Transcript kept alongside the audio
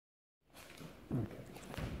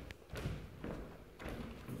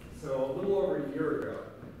So a little over a year ago,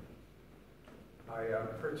 I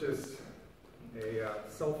purchased a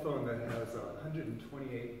cell phone that has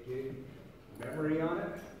 128 gig memory on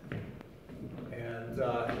it. And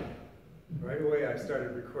right away I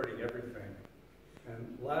started recording everything.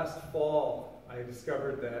 And last fall I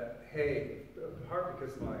discovered that, hey, in part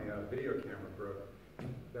because my video camera broke,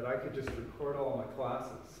 that I could just record all my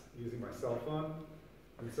classes using my cell phone.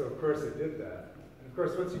 And so of course I did that. And of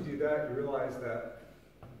course once you do that, you realize that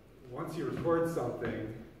once you record something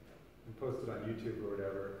and post it on YouTube or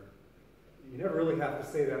whatever, you never really have to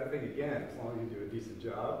say that thing again as long as you do a decent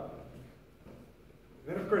job.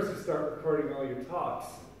 And then of course you start recording all your talks,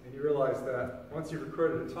 and you realize that once you've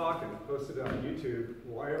recorded a talk and posted it on YouTube,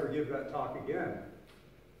 why ever give that talk again?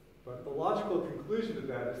 But the logical conclusion to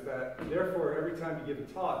that is that, therefore, every time you give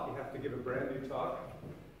a talk, you have to give a brand new talk.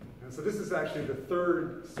 And so this is actually the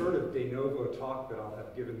third sort of de novo talk that I'll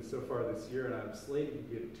have given so far this year, and I'm slated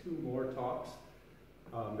to give 2 more talks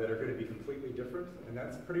that are going to be completely different. And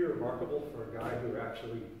that's pretty remarkable for a guy who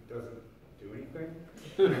actually doesn't do anything.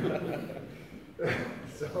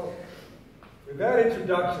 So, with that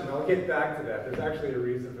introduction, I'll get back to that. There's actually a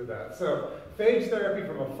reason for that. So, phage therapy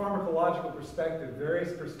from a pharmacological perspective,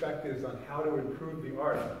 various perspectives on how to improve the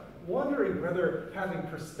art. Wondering whether having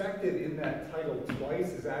perspective in that title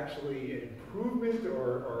twice is actually an improvement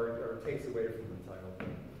or takes away from the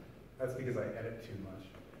title. That's because I edit too much.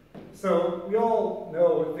 So we all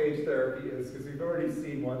know what phage therapy is because we've already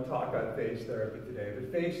seen one talk on phage therapy today.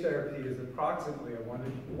 But phage therapy is approximately a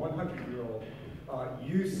 100-year-old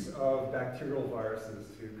use of bacterial viruses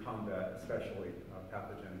to combat especially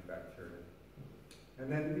pathogenic bacteria.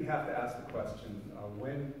 And then we have to ask the question,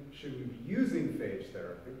 when should we be using phage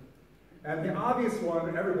therapy? And the obvious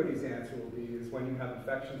one, everybody's answer will be, is when you have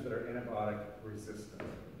infections that are antibiotic resistant.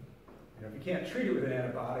 You know, if you can't treat it with an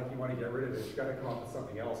antibiotic, you want to get rid of it, you've got to come up with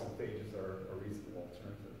something else, and phages are a reasonable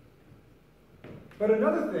alternative. But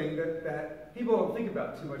another thing that people don't think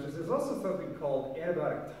about too much is there's also something called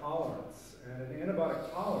antibiotic tolerance. And in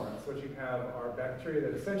antibiotic tolerance, what you have are bacteria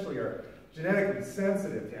that essentially are genetically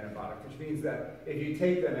sensitive to antibiotics, which means that if you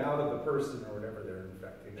take them out of the person or whatever they're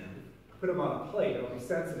infecting, and put them on a plate, it'll be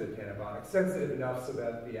sensitive to antibiotics, sensitive enough so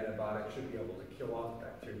that the antibiotic should be able to kill off the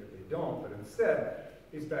bacteria, but they don't. But instead,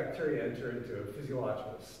 these bacteria enter into a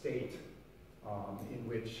physiological state in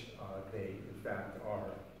which they, in fact,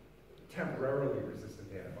 are temporarily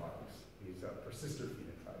resistant to antibiotics, these persister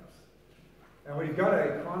phenotypes. And when you've got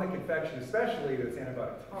a chronic infection, especially that's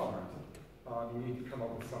antibiotic tolerant, you need to come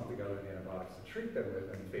up with something other than antibiotics to treat them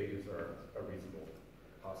with, and phages are a reasonable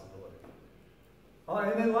possibility.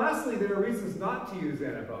 And then lastly, there are reasons not to use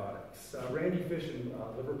antibiotics. Randy Fish in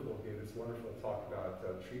Liverpool gave this wonderful talk about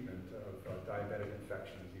treatment of diabetic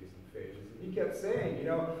infections using phages. And he kept saying, you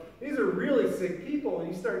know, these are really sick people,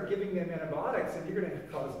 and you start giving them antibiotics, and you're going to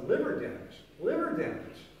cause liver damage. Liver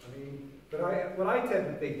damage. I mean, but what I tend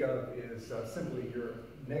to think of is simply you're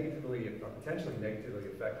negatively, potentially negatively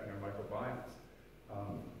affecting our microbiomes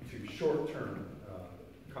to short-term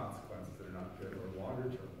consequences that are not good, or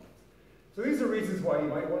longer-term ones. So these are reasons why you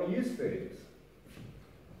might want to use phages.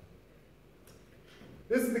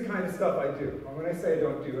 This is the kind of stuff I do. When I say I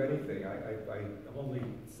don't do anything, I'm only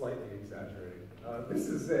slightly exaggerating. This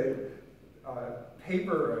is a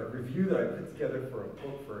paper, a review that I put together for a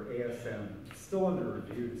book for ASM. It's still under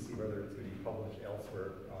review to see whether it's going to be published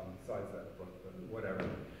elsewhere besides that book, but whatever.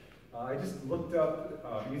 I just looked up,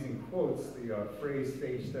 using quotes, the phrase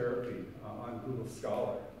phage therapy on Google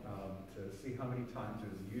Scholar to see how many times it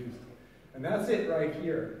was used. And that's it right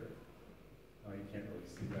here. Oh, you can't really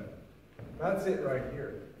see that. That's it right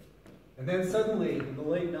here. And then suddenly, in the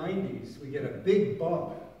late 90s, we get a big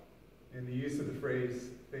bump in the use of the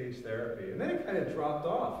phrase phage therapy. And then it kind of dropped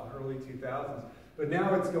off in the early 2000s. But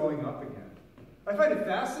now it's going up again. I find it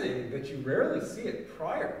fascinating that you rarely see it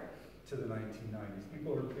prior to the 1990s.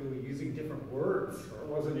 People are clearly using different words, or it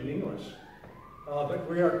wasn't in English. But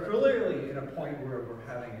we are clearly in a point where we're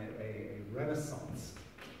having a renaissance,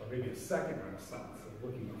 or maybe a second renaissance, of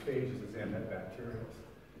looking at phages as antibacterials.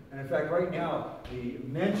 And in fact, right now, the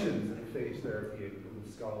mentions of phage therapy in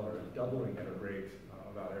Google Scholar are doubling at a rate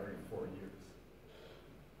about every 4 years.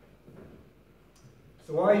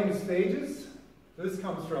 So why use phages? So this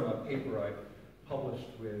comes from a paper I published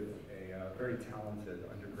with a very talented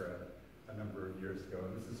undergrad a number of years ago,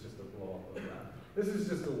 and this is just a blow-up of that. This is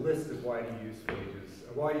just a list of why to use phages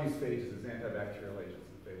as antibacterial agents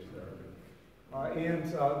in phage therapy.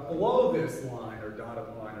 Below this line, or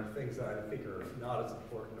dotted line, are things that I think are not as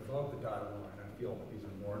important. Above the dotted line, I feel these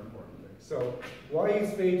are more important things. So why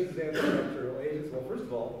use phages as antibacterial agents? Well, first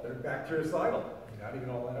of all, they're bactericidal. Not even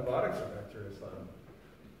all antibiotics are bactericidal.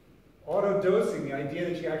 Auto-dosing, the idea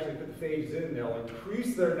that you actually put the phages in, they'll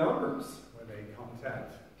increase their numbers when they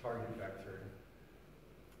contact targeted bacteria.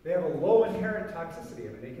 They have a low inherent toxicity.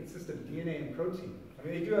 I mean, they consist of DNA and protein. I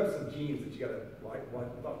mean, they do have some genes that you got to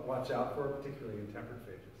watch out for, particularly in temperate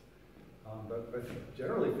phages. But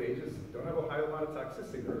generally, phages don't have a high amount of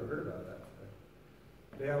toxicity. We've already heard about that today.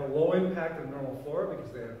 They have a low impact on normal flora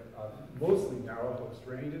because they have mostly narrow host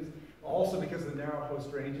ranges. Also, because of the narrow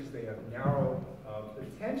host ranges, they have narrow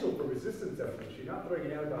potential for resistance evolution. You're not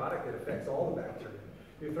throwing an antibiotic that affects all the bacteria.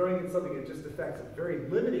 You're throwing in something that just affects a very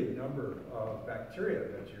limited number of bacteria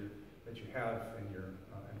that you have in your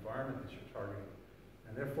environment that you're targeting.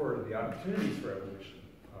 And therefore, the opportunities for evolution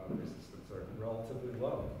resistance are relatively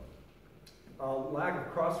low. Lack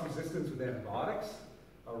of cross-resistance with antibiotics,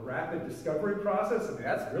 a rapid discovery process. I mean,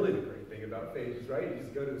 that's really the great thing about phages, right? You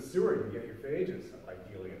just go to the sewer and you get your phages,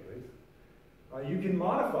 ideally at least. You can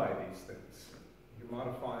modify these things. You can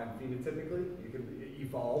modify them phenotypically. You can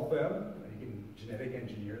evolve them. You can genetic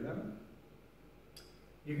engineer them.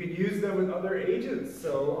 You can use them with other agents.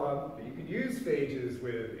 So you can use phages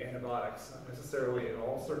with antibiotics, not necessarily in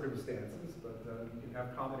all circumstances, but you can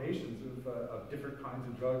have combinations of different kinds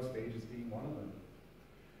of drugs, phages being one of them.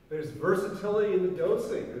 There's versatility in the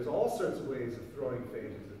dosing. There's all sorts of ways of throwing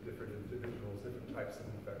phages at different individuals, different types of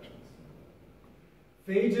infections.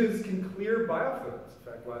 Phages can clear biofilms.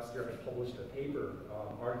 In fact, last year I published a paper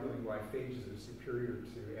arguing why phages are superior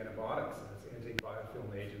to antibiotics as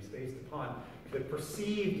anti-biofilm agents based upon the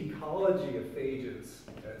perceived ecology of phages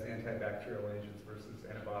as antibacterial agents versus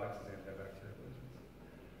antibiotics as antibacterial agents.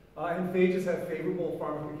 And phages have favorable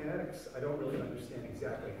pharmacokinetics. I don't really understand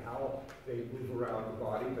exactly how they move around the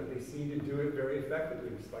body, but they seem to do it very effectively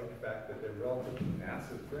despite the fact that they're relatively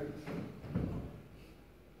massive things.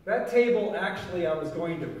 That table, actually, I was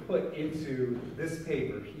going to put into this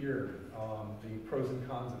paper here, the pros and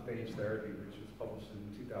cons of phage therapy, which was published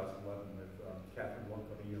in 2011 with Catherine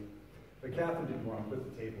Blanco-Hill. But Catherine didn't want to put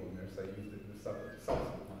the table in there, so I used it in the subsequent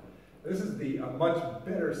one. This is the much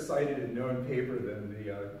better cited and known paper than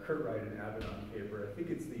the Curtright and Avedon paper. I think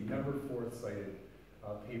it's the number 4 cited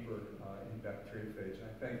paper in bacteriophage. And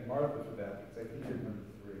I thank Martha for that, because I think you're number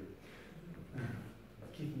 3.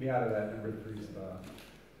 Keeping me out of that number 3 spot.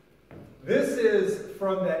 This is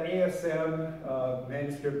from that ASM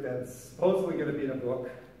manuscript that's supposedly going to be in a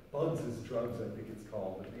book, Bugs as Drugs, I think it's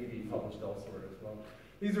called, but maybe published elsewhere as well.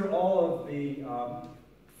 These are all of the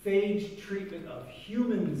phage treatment of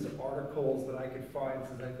humans articles that I could find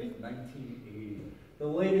since, I think, 1980. The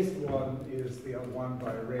latest one is the one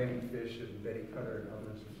by Randy Fish and Betty Cutter and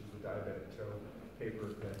others, which is the diabetic toe paper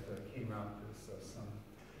that came out this summer.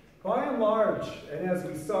 By and large, and as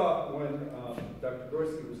we saw when Dr.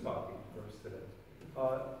 Gorski was talking for us today,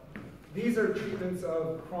 these are treatments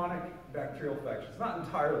of chronic bacterial infections. Not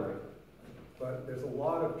entirely, but there's a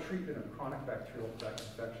lot of treatment of chronic bacterial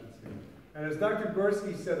infections here. And as Dr.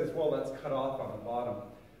 Gorski said as well, that's cut off on the bottom.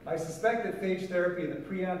 I suspect that phage therapy in the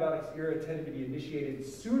pre-antibiotics era tended to be initiated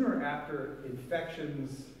sooner after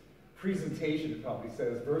infections presentation, it probably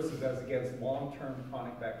says, versus as against long-term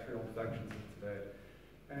chronic bacterial infections of today.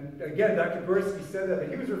 And again, Dr. Gorski said that, and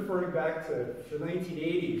he was referring back to the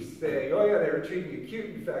 1980s, saying, oh yeah, they were treating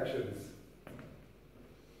acute infections.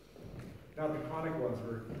 Not the chronic ones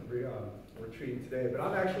we're treating today, but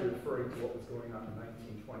I'm actually referring to what was going on in the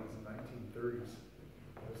 1920s and 1930s.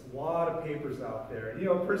 There's a lot of papers out there. And,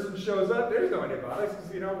 a person shows up, there's no antibiotics,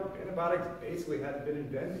 because, antibiotics basically hadn't been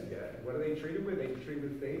invented yet. And what do they treat them with? They treat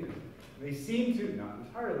with phages. And they seem to, not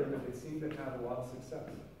entirely, but they seem to have a lot of success.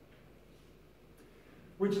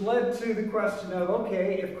 Which led to the question of,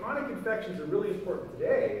 okay, if chronic infections are really important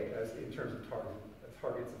today, as in terms of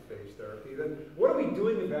targets of phage therapy, then what are we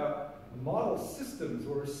doing about model systems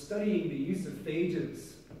where we're studying the use of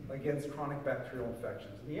phages against chronic bacterial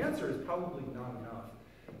infections? And the answer is probably not enough.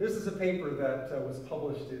 This is a paper that was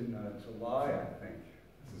published in July, I think.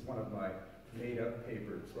 This is one of my made-up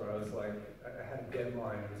papers where I was like, I had a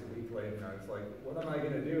deadline, it was a week late, and I was like, what am I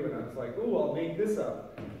going to do? And I was like, ooh, I'll make this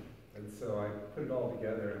up. And so I put it all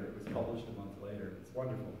together, and it was published a month later. It's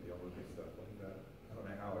wonderful to be able to do stuff like that. I don't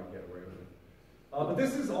know how I get away with it. But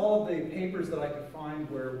this is all the papers that I could find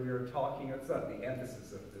where we are talking. It's not the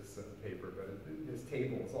emphasis of this paper, but this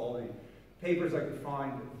table is all the papers I could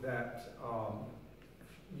find that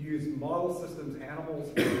use model systems, animals,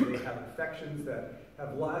 where they have infections that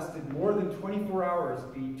have lasted more than 24 hours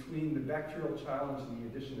between the bacterial challenge and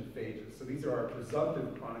the addition of phages. So these are our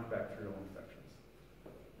presumptive chronic bacterial infections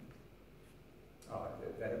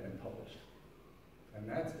that have been published. And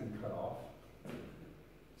that's been cut off.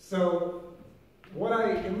 So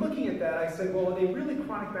in looking at that, I said, well, are they really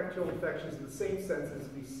chronic bacterial infections in the same sense as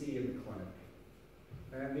we see in the clinic?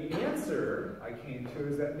 And the answer I came to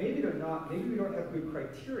is that maybe they're not, maybe we don't have good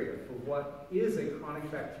criteria for what is a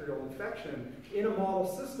chronic bacterial infection in a model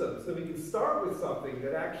system. So we can start with something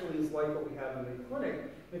that actually is like what we have in the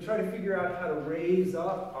clinic and try to figure out how to raise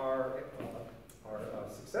up our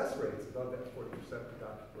success rates above that 40% that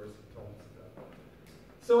Dr. Gorski told us about.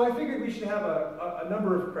 So I figured we should have a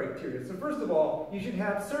number of criteria. So first of all, you should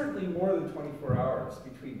have certainly more than 24 hours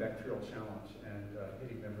between bacterial challenge and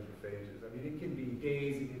hitting them with the phages. I mean, it can be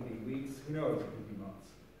days, it can be weeks, who knows, it can be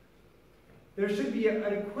months. There should be an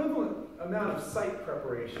equivalent amount of site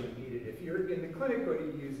preparation needed. If you're in the clinic going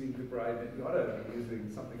to be using debridement, you ought to be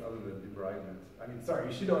using something other than debridement. I mean, sorry,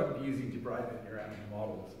 you should ought to be using debridement in your animal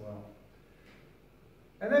model as well.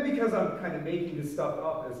 And then because I'm kind of making this stuff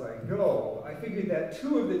up as I go, I figured that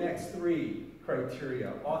 2 of the next 3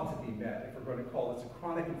 criteria ought to be met if we're going to call this a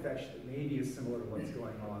chronic infection that maybe is similar to what's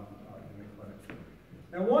going on in the clinic.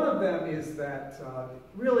 Now, one of them is that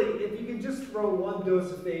really, if you can just throw 1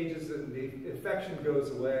 dose of phages and the infection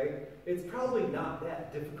goes away, it's probably not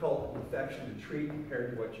that difficult an infection to treat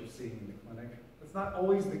compared to what you're seeing in the clinic. That's not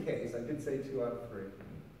always the case. I did say 2 out of 3.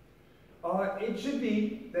 It should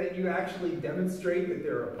be that you actually demonstrate that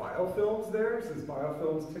there are biofilms there, since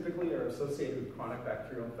biofilms typically are associated with chronic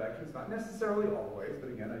bacterial infections. Not necessarily always, but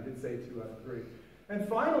again, I did say 2 out of 3. And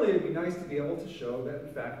finally, it'd be nice to be able to show that,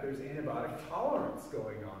 in fact, there's antibiotic tolerance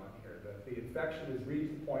going on here, that the infection has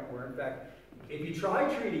reached the point where, in fact, if you try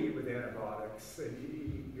treating it with antibiotics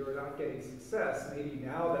and you're not getting success, maybe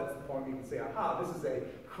now that's the point where you can say, aha, this is a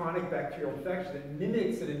chronic bacterial infection that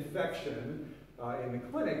mimics an infection in the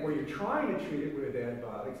clinic where you're trying to treat it with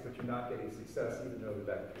antibiotics, but you're not getting success even though the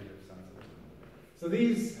bacteria are sensitive. So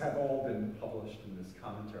these have all been published in this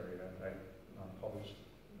commentary that I published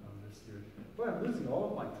this year. But I'm losing all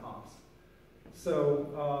of my tops.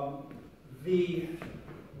 So the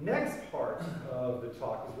next part of the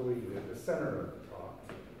talk is really the center of the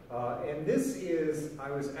talk. And this is, I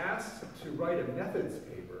was asked to write a methods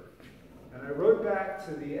paper. And I wrote back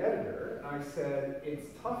to the editor, and I said, it's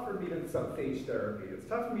tough for me to, phage therapy, it's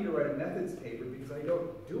tough for me to write a methods paper because I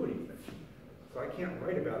don't do anything. So I can't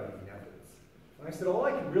write about any methods. And I said, all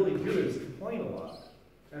I can really do is complain a lot.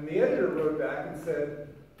 And the editor wrote back and said,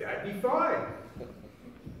 that'd be fine.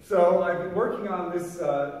 So I've been working on this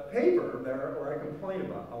paper there where I complain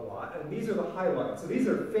about a lot, and these are the highlights. So these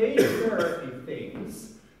are phage therapy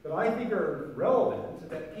things that I think are relevant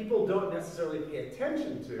that people don't necessarily pay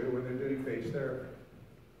attention to when they're doing phage therapy.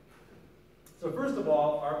 So first of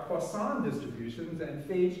all, our Poisson distributions and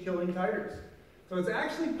phage-killing titers. So it's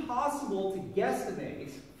actually possible to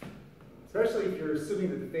guesstimate, especially if you're assuming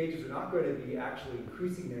that the phages are not going to be actually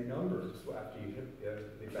increasing their numbers after you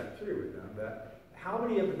hit the bacteria with them, that how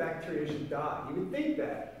many of the bacteria should die. You would think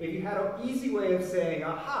that if you had an easy way of saying,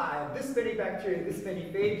 aha, I have this many bacteria, this many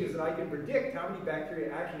phages, and I can predict how many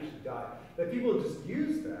bacteria actually should die, that people would just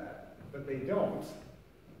use that, but they don't.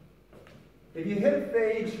 If you hit a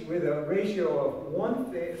phage with a ratio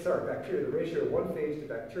of bacteria, the ratio of 1 phage to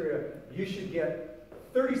bacteria, you should get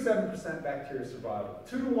 37% bacteria survival.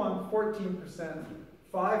 2 to 1, 14%,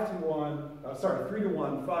 5 to 1, 3 to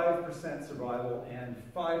 1, 5% survival, and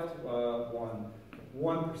 5 to 1,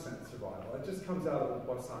 1% survival. It just comes out of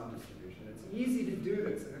the Poisson distribution. It's easy to do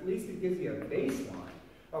this, and at least it gives you a baseline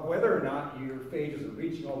of whether or not your phages are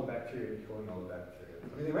reaching all the bacteria and killing all the bacteria.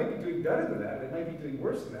 I mean, they might be doing better than that, they might be doing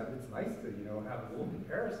worse than that, but it's nice to, have a little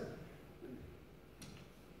comparison.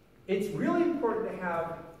 It's really important to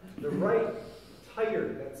have the right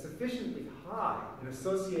titer that's sufficiently high in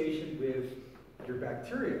association with your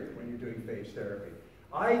bacteria when you're doing phage therapy.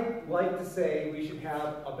 I like to say we should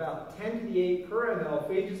have about 10 to the 8 per ml,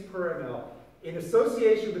 phages per ml, in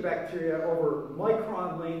association with the bacteria over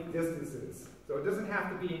micron length distances. So it doesn't have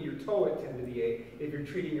to be in your toe at 10 to the 8 if you're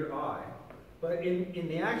treating your eye. But in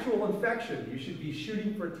the actual infection, you should be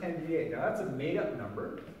shooting for 10 to the 8. Now that's a made-up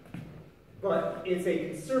number, but it's a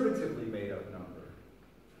conservatively made-up number.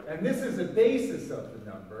 And this is the basis of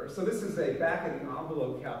the number. So this is a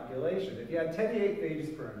back-of-the-envelope calculation. If you had 10 to the 8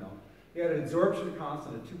 phages per ml, you had an absorption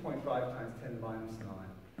constant of 2.5 times 10 minus 9,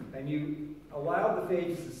 and you allowed the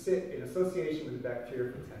phages to sit in association with the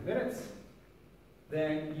bacteria for 10 minutes,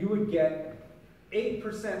 then you would get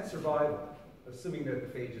 8% survival, assuming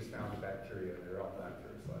that the phages found the bacteria and they're all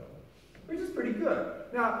bacteria which is pretty good.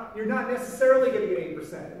 Now, you're not necessarily going to get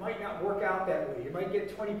 8%. It might not work out that way. You might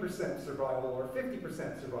get 20% survival or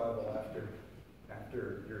 50% survival after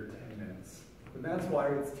your 10 minutes. And that's why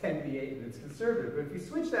it's 10 to the 8 and it's conservative. But if you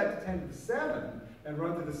switch that to 10 to the 7 and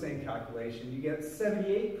run through the same calculation, you get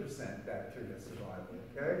 78% bacteria survival,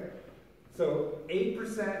 okay? So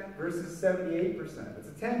 8% versus 78%. It's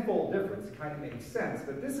a tenfold difference. It kind of makes sense.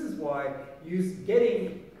 But this is why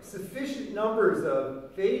getting sufficient numbers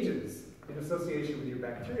of phages in association with your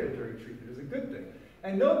bacteria during treatment is a good thing.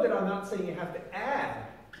 And note that I'm not saying you have to add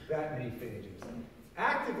that many phages.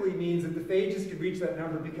 Actively means that the phages can reach that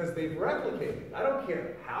number because they've replicated. I don't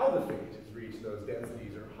care how the phages reach those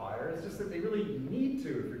densities or higher. It's just that they really need to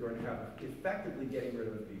if you're going to have effectively getting rid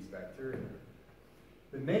of these bacteria.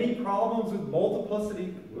 The many problems with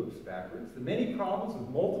multiplicity, the many problems with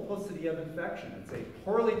multiplicity of infection. It's a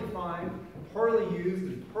poorly defined, poorly used,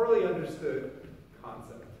 and poorly understood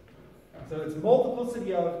concept. So it's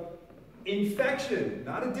multiplicity of infection,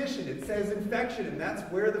 not addition. It says infection, and that's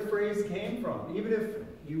where the phrase came from. Even if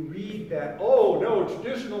you read that, oh no,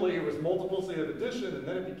 traditionally it was multiplicity of addition, and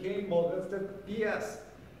then it became, that's the BS.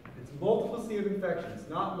 It's multiplicity of infection. It's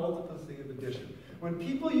not multiplicity of addition. When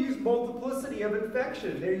people use multiplicity of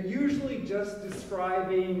infection, they're usually just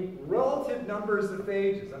describing relative numbers of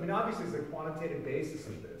phages. I mean, obviously there's a quantitative basis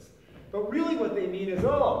of this. But really what they mean is,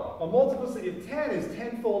 oh, a multiplicity of 10 is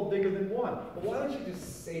tenfold bigger than 1. Well, why don't you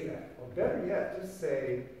just say that? Or better yet, just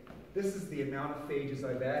say, this is the amount of phages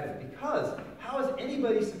I've added. Because how is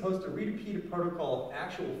anybody supposed to repeat a protocol if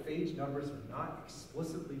actual phage numbers are not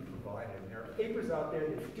explicitly provided? And there are papers out there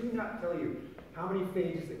that do not tell you how many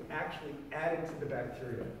phages they actually added to the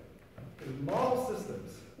bacteria. There's model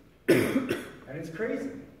systems. And it's crazy.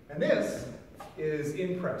 And this is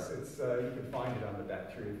in press. It's, you can find it on the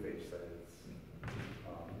bacteriophage site.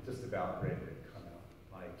 It's just about ready to come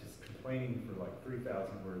out. Like just complaining for like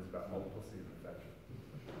 3,000 words about multiplicity of infection.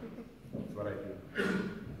 That's what I do.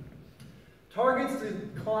 Targets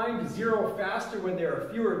decline to 0 faster when there are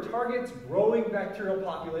fewer targets. Growing bacterial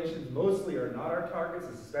populations mostly are not our targets.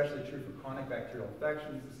 This is especially true for chronic bacterial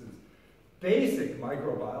infections. This is basic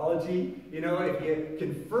microbiology. You know, if you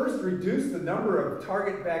can first reduce the number of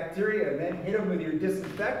target bacteria and then hit them with your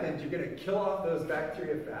disinfectant, you're going to kill off those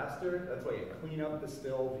bacteria faster. That's why you clean up the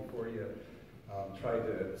spill before you try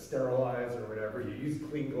to sterilize or whatever. You use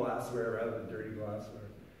clean glassware rather than dirty glassware.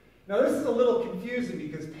 Now this is a little confusing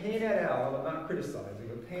because Payne et al., I'm not criticizing,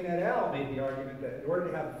 but Payne et al. Made the argument that in order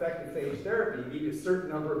to have effective phage therapy, you need a certain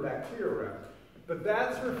number of bacteria around. But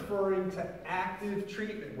that's referring to active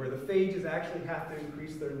treatment, where the phages actually have to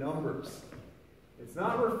increase their numbers. It's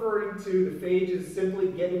not referring to the phages simply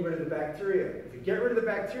getting rid of the bacteria. To get rid of the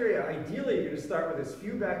bacteria, ideally you're going to start with as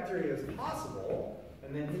few bacteria as possible,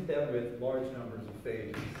 and then hit them with large numbers of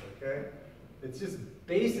phages, okay? It's just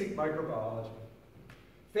basic microbiology.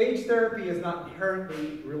 Phage therapy is not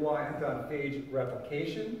inherently reliant on phage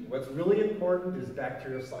replication. What's really important is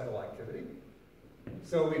bactericidal activity.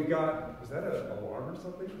 So we've got, was that an alarm or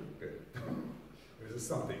something? Good. It was a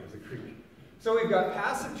something, it was a creak. So we've got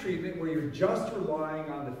passive treatment where you're just relying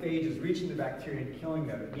on the phages reaching the bacteria and killing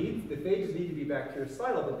them. The phages need to be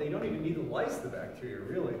bactericidal, but they don't even need to lyse the bacteria,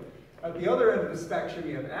 really. At the other end of the spectrum,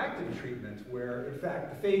 you have active treatment where, in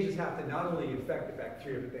fact, the phages have to not only infect the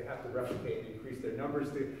bacteria, but they have to replicate and increase their numbers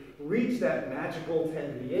to reach that magical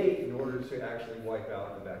 10 to the 8 in order to actually wipe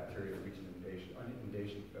out the bacteria, reach an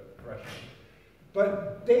inundation threshold.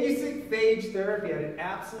 But basic phage therapy, at an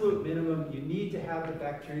absolute minimum, you need to have the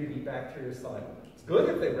bacteria be bactericidal. It's good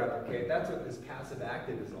if they replicate. That's what this passive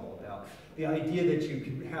active is all about. The idea that you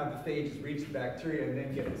can have the phages reach the bacteria and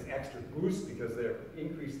then get this extra boost because they're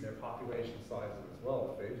increasing their population sizes as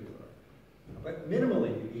well, as phages are. But minimally,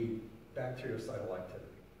 you need bactericidal activity.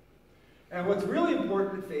 And what's really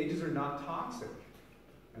important, that phages are not toxic.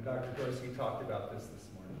 And Dr. Gorski talked about this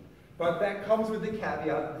morning. But that comes with the caveat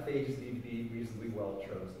that the phages need to be reasonably well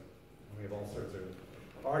chosen. And we have all sorts of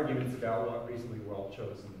arguments about what reasonably well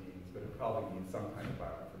chosen means, but it probably means some kind of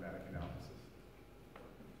bioinformatic analysis.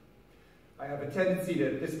 I have a tendency to,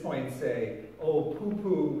 at this point, say, oh,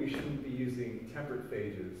 poo-poo, we shouldn't be using temperate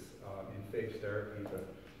phages in phage therapy, but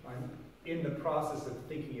I'm in the process of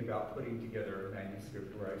thinking about putting together a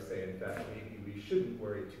manuscript where I say, in fact, maybe we shouldn't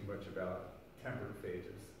worry too much about temperate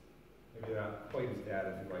phages. Maybe they're not quite as bad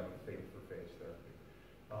as we'd like to think for phage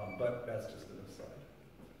therapy. But that's just an aside.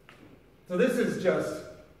 So this is just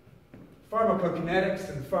pharmacokinetics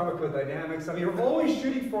and pharmacodynamics. I mean, we're always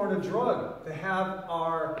shooting for in a drug to have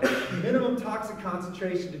our minimum toxic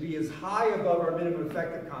concentration to be as high above our minimum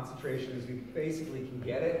effective concentration as we basically can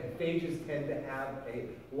get it. And phages tend to have a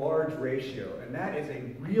large ratio, and that is a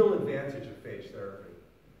real advantage of phage therapy.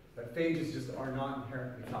 That phages just are not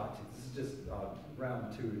inherently toxic. This is just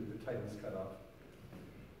round 2, the title's cut off.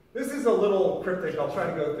 This is a little cryptic. I'll try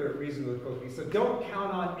to go through it reasonably quickly. So don't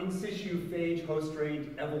count on in-situ phage host range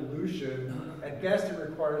evolution. At best, it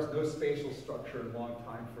requires no spatial structure and long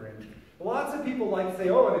time frame. Lots of people like to say,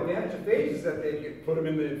 oh, an advantage of phages is that they put them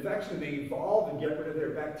in the infection, they evolve and get rid of their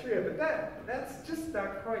bacteria. But that's just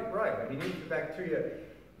not quite right. I mean, if the bacteria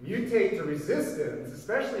mutate to resistance,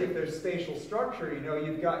 especially if there's spatial structure, you know,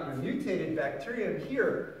 you've got your mutated bacteria in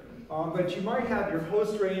here. But you might have your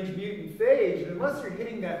host range mutant phage, and unless you're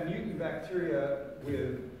hitting that mutant bacteria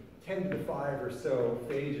with 10 to the 5 or so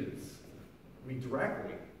phages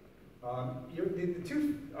directly, the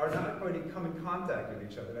two are not going to come in contact with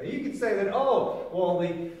each other. Now you could say that, oh, well,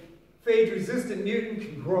 the phage-resistant mutant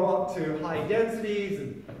can grow up to high densities,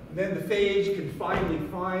 and then the phage can finally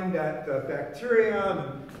find that bacterium,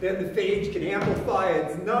 and then the phage can amplify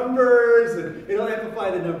its numbers, and it'll amplify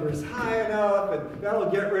the numbers high enough, and that'll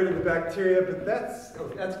get rid of the bacteria, but that's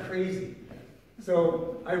crazy.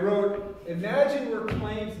 So I wrote, imagine were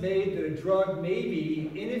claims made that a drug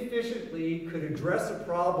maybe inefficiently could address a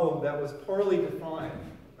problem that was poorly defined.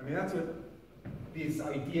 I mean, that's what this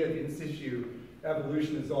idea of in situ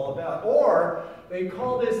evolution is all about. Or they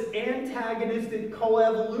call this antagonistic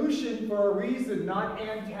coevolution for a reason, not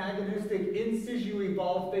antagonistic in situ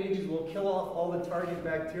evolved phages will kill off all the target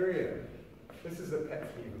bacteria. This is a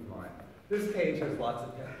pet peeve of mine. This page has lots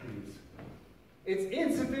of pet peeves. It's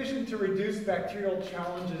insufficient to reduce bacterial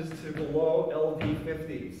challenges to below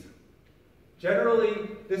LD50s. Generally,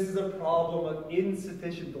 this is a problem of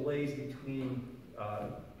insufficient delays between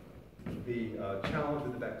the challenge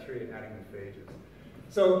of the bacteria and adding the phages.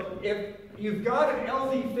 So if you've got an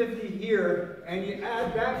LD50 here and you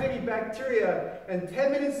add that many bacteria and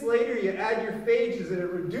 10 minutes later you add your phages and it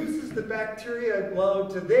reduces the bacteria load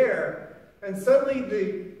to there and suddenly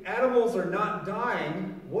the animals are not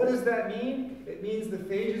dying, what does that mean? It means the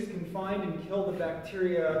phages can find and kill the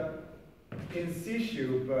bacteria in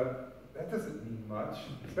situ, but that doesn't mean much,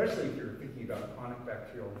 especially if you're thinking about chronic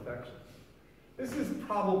bacterial infections. This is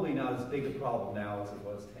probably not as big a problem now as it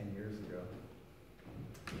was 10 years ago.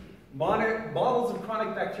 Models of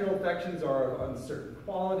chronic bacterial infections are of uncertain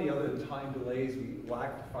quality. Other than time delays, we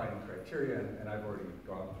lack defining criteria, and I've already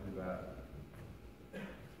gone through that.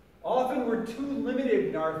 Often we're too limited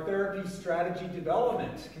in our therapy strategy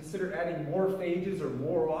development. Consider adding more phages or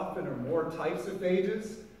more often or more types of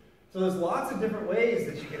phages. So there's lots of different ways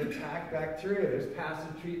that you can attack bacteria. There's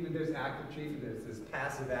passive treatment, there's active treatment, there's this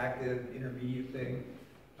passive-active intermediate thing,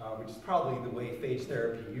 which is probably the way phage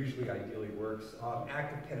therapy usually ideally works.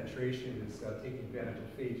 Active penetration is taking advantage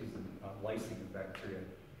of phages and lysing of bacteria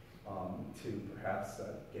to perhaps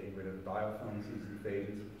getting rid of biofilms using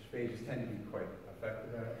phages, which phages tend to be quite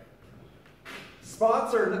effective at.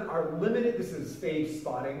 Spots are limited, this is phage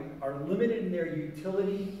spotting, are limited in their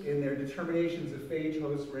utility, in their determinations of phage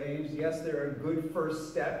host range. Yes, they're a good first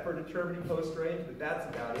step for determining host range, but that's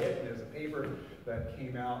about it. And there's a paper that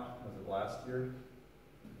came out, was it last year,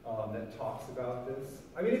 that talks about this.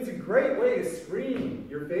 I mean, it's a great way to screen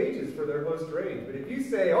your phages for their host range. But if you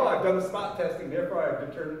say, oh, I've done the spot testing, therefore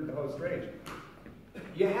I've determined the host range,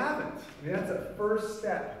 you haven't. I mean, that's a first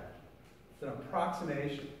step. It's an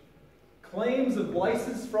approximation. Claims of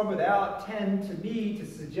lysis from without tend to me to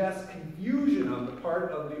suggest confusion on the part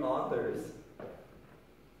of the authors.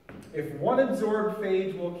 If one absorbed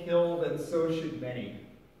phage will kill, then so should many.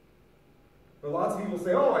 But lots of people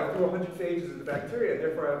say, oh, I threw 100 phages at the bacteria,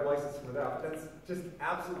 therefore I have lysis from without. That's just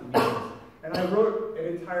absolutely meaningless. And I wrote an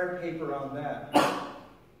entire paper on that.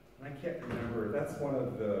 And I can't remember. That's one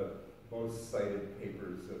of the most cited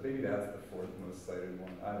papers. So maybe that's the 4th most cited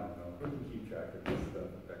one. I don't know. Who can keep track of this stuff,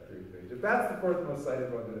 bacteriophage? If that's the 4th most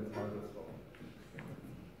cited one, then it's Martha's fault.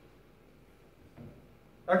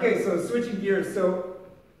 Okay, so switching gears. So,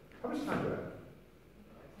 how much time do I have?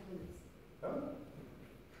 10 minutes. Oh,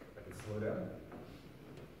 I can slow down.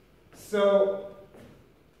 So,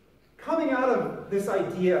 coming out of this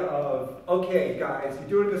idea of, okay, guys,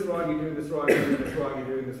 you're doing this wrong, you're doing this wrong, you're doing this wrong, you're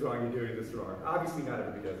doing this wrong, you're doing this wrong. Obviously, not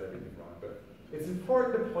everybody does everything wrong, but it's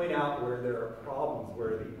important to point out where there are problems,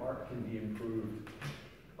 where the art can be improved.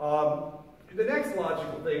 The next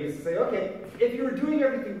logical thing is to say, okay, if you were doing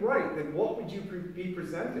everything right, then what would you be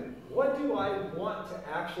presenting? What do I want to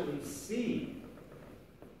actually see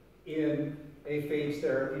in a phage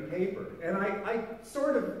therapy paper. And I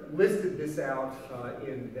sort of listed this out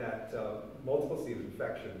in that multiple scene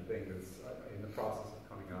infection thing that's in the process of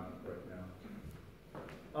coming out right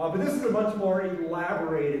now. But this is a much more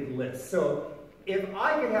elaborated list. So if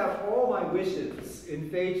I could have all my wishes in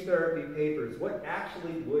phage therapy papers, what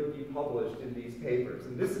actually would be published in these papers?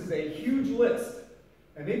 And this is a huge list.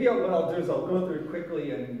 And maybe what I'll do is I'll go through it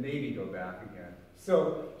quickly and maybe go back again.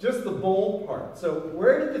 So just the bold part. So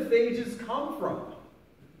where did the phages come from?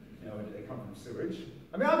 You know, did they come from sewage?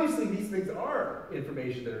 I mean, obviously these things are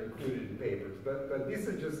information that are included in papers, but these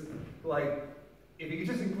are just like, if you could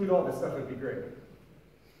just include all this stuff, it would be great.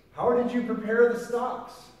 How did you prepare the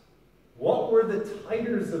stocks? What were the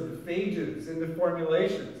titers of the phages in the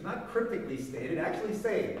formulations? Not cryptically stated, actually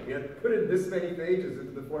saying, you had to put in this many phages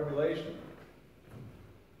into the formulation.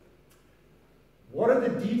 What are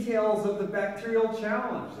the details of the bacterial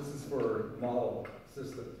challenge? This is for model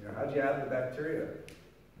systems. You know, how'd you add the bacteria?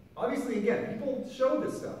 Obviously, again, people show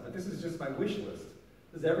this stuff, but this is just my wish list.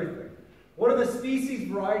 This is everything. What are the species,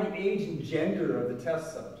 variety, age, and gender of the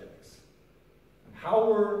test subjects? How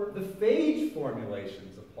were the phage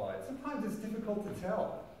formulations applied? Sometimes it's difficult to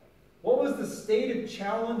tell. What was the state of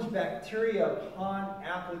challenge bacteria upon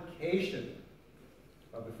application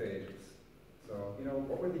of the phages? So, you know,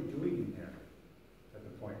 what were they doing in there at the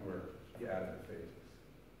point where you added the phages?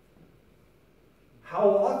 How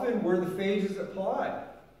often were the phages applied?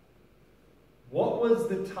 What was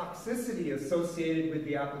the toxicity associated with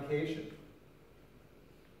the application?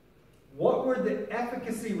 What were the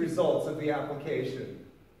efficacy results of the application?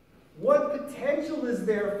 What potential is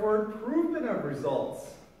there for improvement of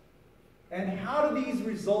results? And how do these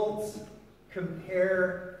results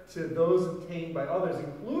compare to those obtained by others,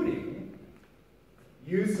 including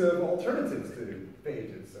use of alternatives to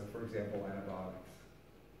phages, so for example, antibiotics?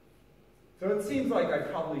 So it seems like I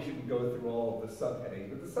probably shouldn't go through all of the subheadings,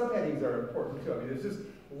 but the subheadings are important too. I mean, there's just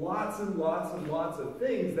lots and lots and lots of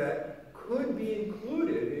things that could be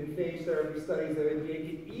included in phage therapy studies that would make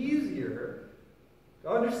it easier to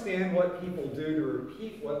understand what people do, to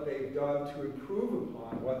repeat what they've done, to improve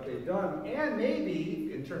upon what they've done, and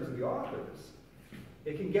maybe, in terms of the authors,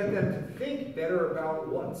 it can get them to think better about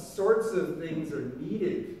what sorts of things are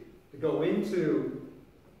needed to go into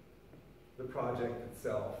the project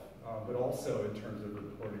itself, but also in terms of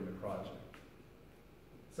reporting the project.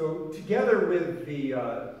 So together with the,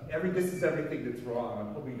 this is everything that's wrong,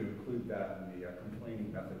 I'm hoping to include that in the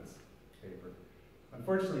complaining methods paper.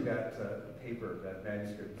 Unfortunately, that paper, that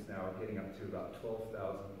manuscript is now getting up to about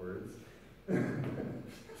 12,000 words.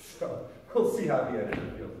 So we'll see how the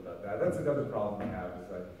editor feels about that. That's another problem I have,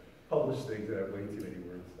 is I publish things that have way too many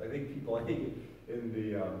words. I think in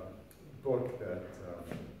the book that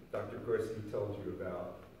Dr. Gorski told you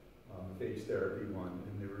about, the phage therapy one,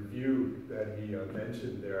 in the review that he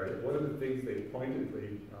mentioned there, one of the things they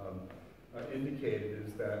pointedly indicated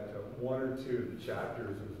is that one or two of the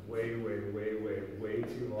chapters was way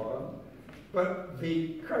too long. But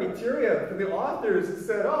the criteria for the authors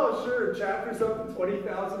said, oh, sure, chapters up to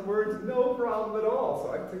 20,000 words, no problem at all.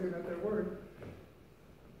 So I took it at their word.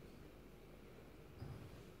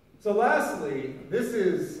 So lastly, this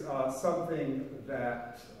is something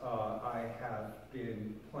that I have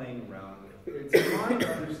been playing around with. It's trying to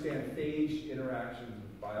understand phage interactions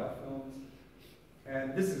with biofilms.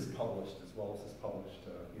 And this is published as well. This is published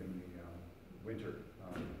in the winter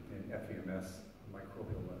in FEMS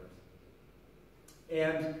microbial letters.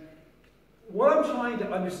 And what I'm trying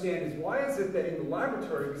to understand is, why is it that in the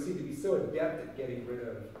laboratory we seem to be so adept at getting rid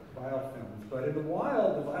of biofilms, but in the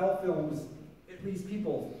wild, the biofilms, at least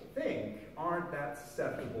people think, aren't that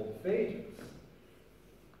susceptible to phages?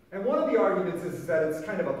 And one of the arguments is that it's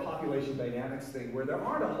kind of a population dynamics thing, where there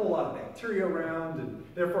aren't a whole lot of bacteria around, and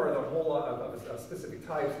therefore there are a whole lot of specific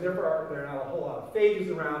types, and therefore there are not a whole lot of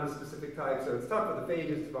phages around of specific types, so it's tough for the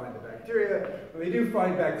phages to find the bacteria. When they do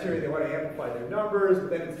find bacteria, they want to amplify their numbers, but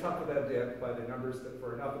then it's tough for them to amplify their numbers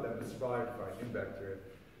for enough of them to survive to find new bacteria.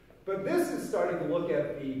 But this is starting to look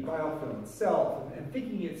at the biofilm itself, and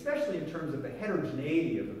thinking especially in terms of the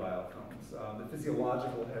heterogeneity of the biofilms, the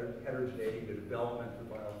physiological heterogeneity, the development of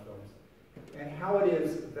biofilms, and how it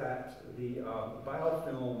is that the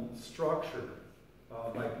biofilm structure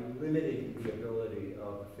might be limiting the ability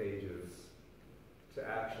of the phages to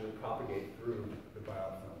actually propagate through the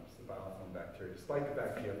biofilms, the biofilm bacteria. Despite the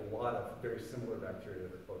fact that you have a lot of very similar bacteria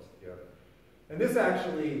that are close together. And this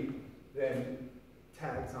actually then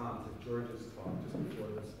tags on to George's talk just before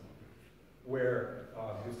this one, where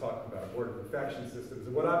he was talking about abortive infection systems.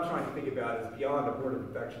 And what I'm trying to think about is beyond abortive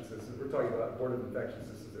infection systems. We're talking about abortive infection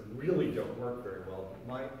systems that really don't work very well.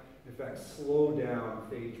 in fact, slow down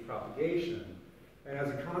phage propagation. And as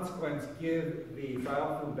a consequence, give the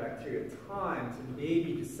biofilm bacteria time to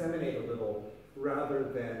maybe disseminate a little rather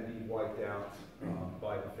than be wiped out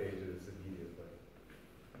by the phages immediately.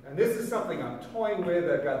 And this is something I'm toying with.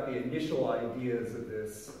 I've got the initial ideas of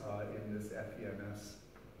this in this FEMS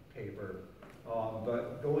paper.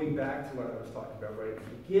 But going back to what I was talking about right at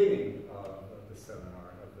the beginning of the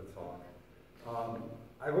seminar, of the talk,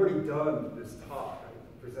 I've already done this talk. I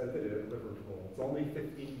presented it at Liverpool. It's only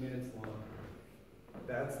 15 minutes long.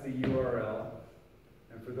 That's the URL.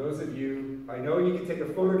 And for those of you, I know you can take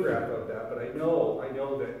a photograph of that, but I know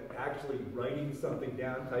that actually writing something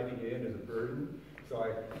down, typing it in is a burden. So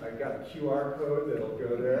I got a QR code that'll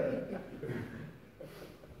go there.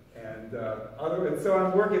 And so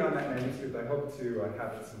I'm working on that manuscript. I hope to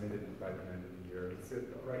have it submitted by the end of the year.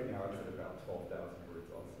 Right now it's at about 12,000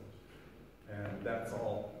 words also. And that's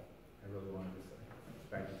all I really wanted to say.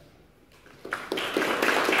 Thank you.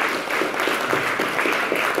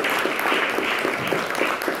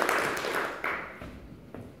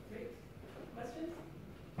 Great. Questions?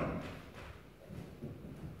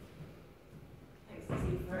 Thanks,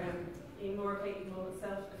 Lucy, for being more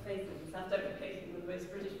self-deprecating than most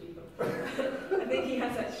British people. I think he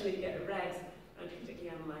has actually read and critically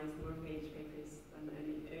analysed more phage papers than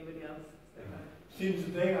anybody else. So,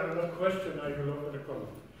 Since they are not questioned, I will offer a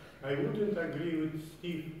comment. I wouldn't agree with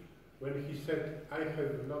Steve when he said, I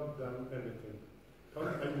have not done anything.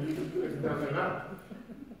 I believe he has done enough,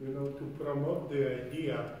 to promote the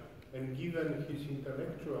idea, and given his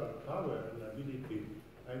intellectual power and ability,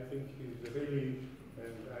 I think he's really,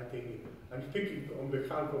 and I think I'm speaking on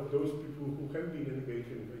behalf of those people who have been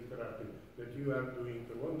engaged in phage therapy, that you are doing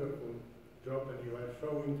a wonderful job and you are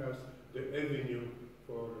showing us the avenue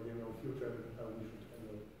for future how we should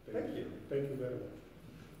handle things. Thank you. Thank you very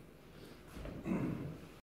much.